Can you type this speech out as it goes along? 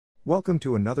Welcome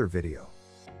to another video.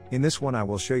 In this one I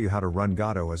will show you how to run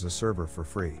Godot as a server for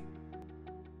free.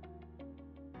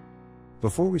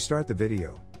 Before we start the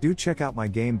video, do check out my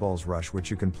game Bulls Rush, which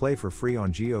you can play for free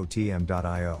on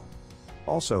gotm.io.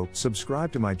 Also,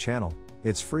 subscribe to my channel,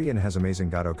 it's free and has amazing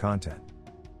Godot content.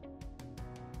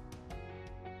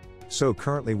 So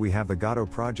currently we have the Godot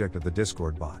project of the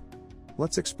Discord bot.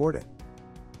 Let's export it.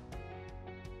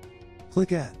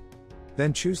 Click Add.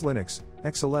 Then choose Linux,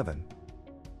 X11.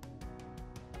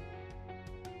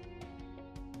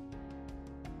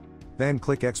 Then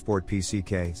click Export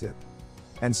PCK zip.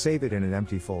 And save it in an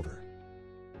empty folder.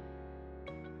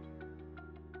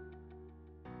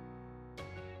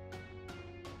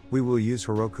 We will use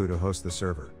Heroku to host the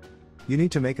server. You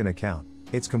need to make an account,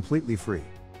 it's completely free.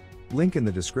 Link in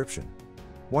the description.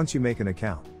 Once you make an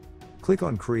account, click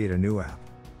on Create a new app.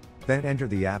 Then enter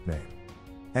the app name.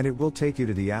 And it will take you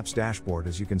to the app's dashboard,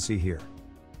 as you can see here.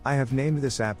 I have named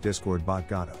this app Discord Bot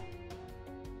Godot.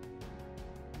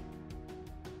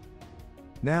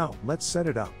 Now, let's set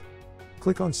it up.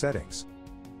 Click on Settings.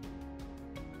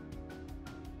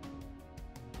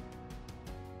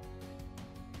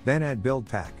 Then add build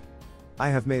pack. I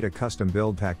have made a custom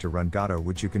build pack to run Godot,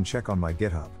 which you can check on my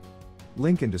GitHub.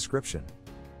 Link in description.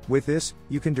 With this,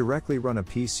 you can directly run a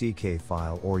PCK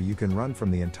file, or you can run from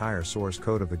the entire source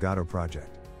code of the Godot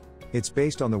project. It's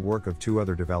based on the work of 2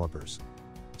 other developers.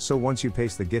 So once you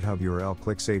paste the GitHub URL,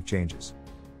 click Save Changes.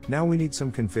 Now we need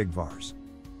some config vars.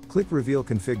 Click Reveal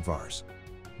Config Vars.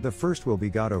 The first will be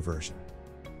Godot version.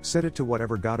 Set it to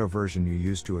whatever Godot version you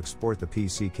use to export the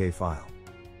PCK file.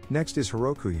 Next is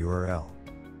Heroku URL.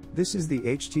 This is the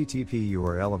HTTP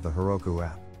URL of the Heroku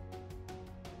app.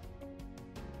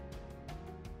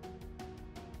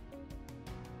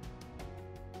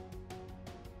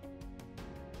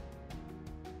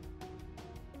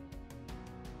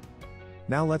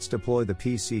 Now let's deploy the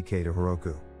PCK to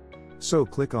Heroku. So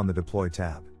click on the Deploy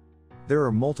tab. There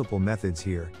are multiple methods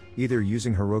here, either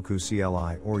using Heroku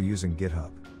CLI or using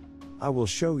GitHub. I will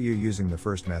show you using the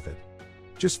first method.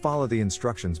 Just follow the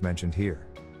instructions mentioned here.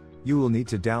 You will need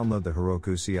to download the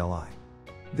Heroku CLI.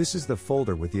 This is the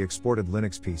folder with the exported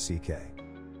Linux PCK.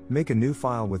 Make a new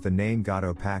file with the name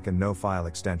Godot pack and no file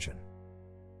extension.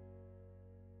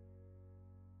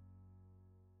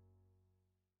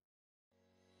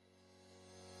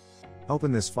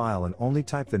 Open this file and only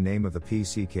type the name of the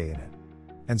PCK in it.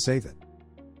 And save it.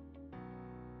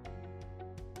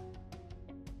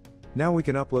 Now we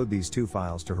can upload these 2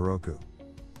 files to Heroku.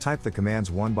 Type the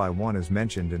commands one by one as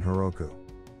mentioned in Heroku.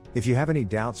 If you have any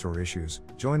doubts or issues,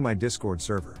 join my Discord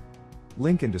server.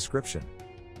 Link in description.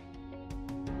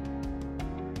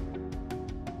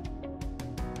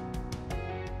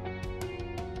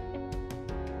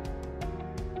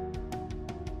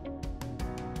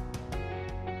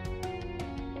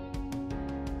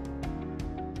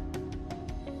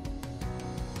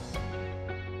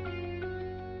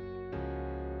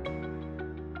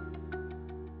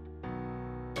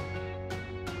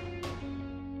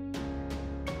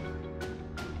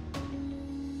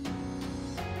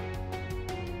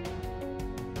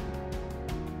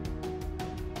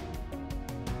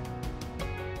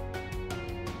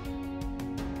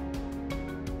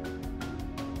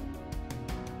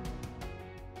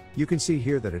 You can see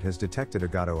here that it has detected a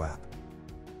Godot app.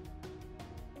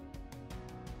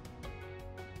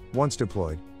 Once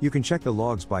deployed, you can check the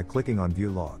logs by clicking on View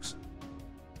Logs.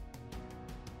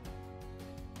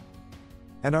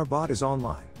 And our bot is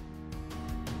online.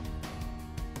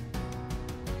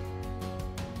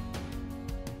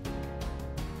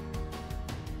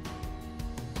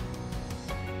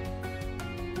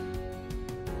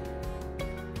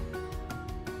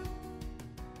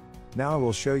 Now I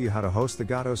will show you how to host the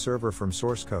Godot server from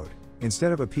source code,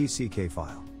 instead of a PCK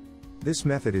file. This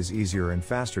method is easier and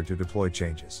faster to deploy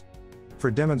changes.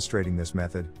 For demonstrating this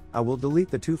method, I will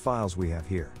delete the 2 files we have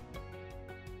here.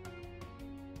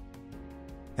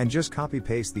 And just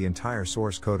copy-paste the entire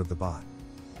source code of the bot.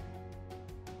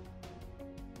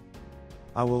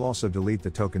 I will also delete the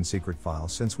token secret file,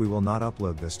 since we will not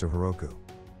upload this to Heroku.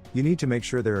 You need to make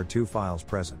sure there are 2 files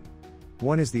present.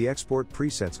 One is the export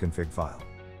presets config file.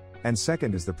 And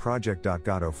second is the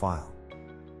project.godot file.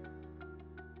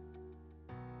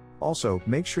 Also,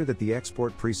 make sure that the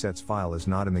export presets file is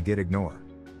not in the git ignore.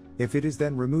 If it is,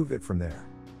 then remove it from there.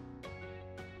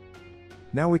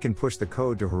 Now we can push the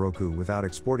code to Heroku without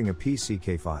exporting a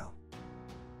PCK file.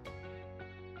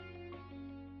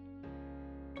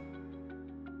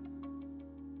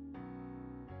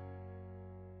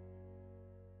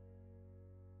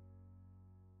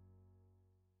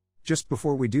 Just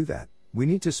before we do that, we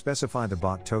need to specify the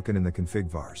bot token in the config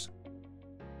vars.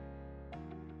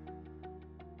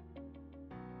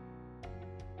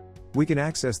 We can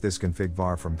access this config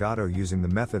var from Godot using the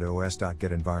method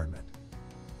os.getEnvironment.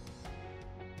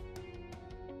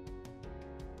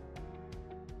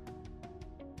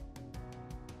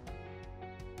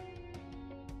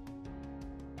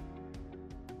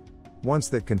 Once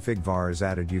that config var is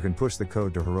added, you can push the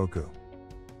code to Heroku.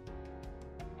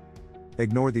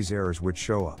 Ignore these errors which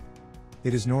show up.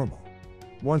 It is normal.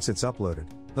 Once it's uploaded,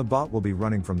 the bot will be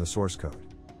running from the source code.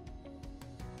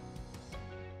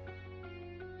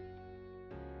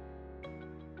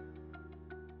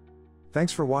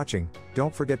 Thanks for watching.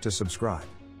 Don't forget to subscribe.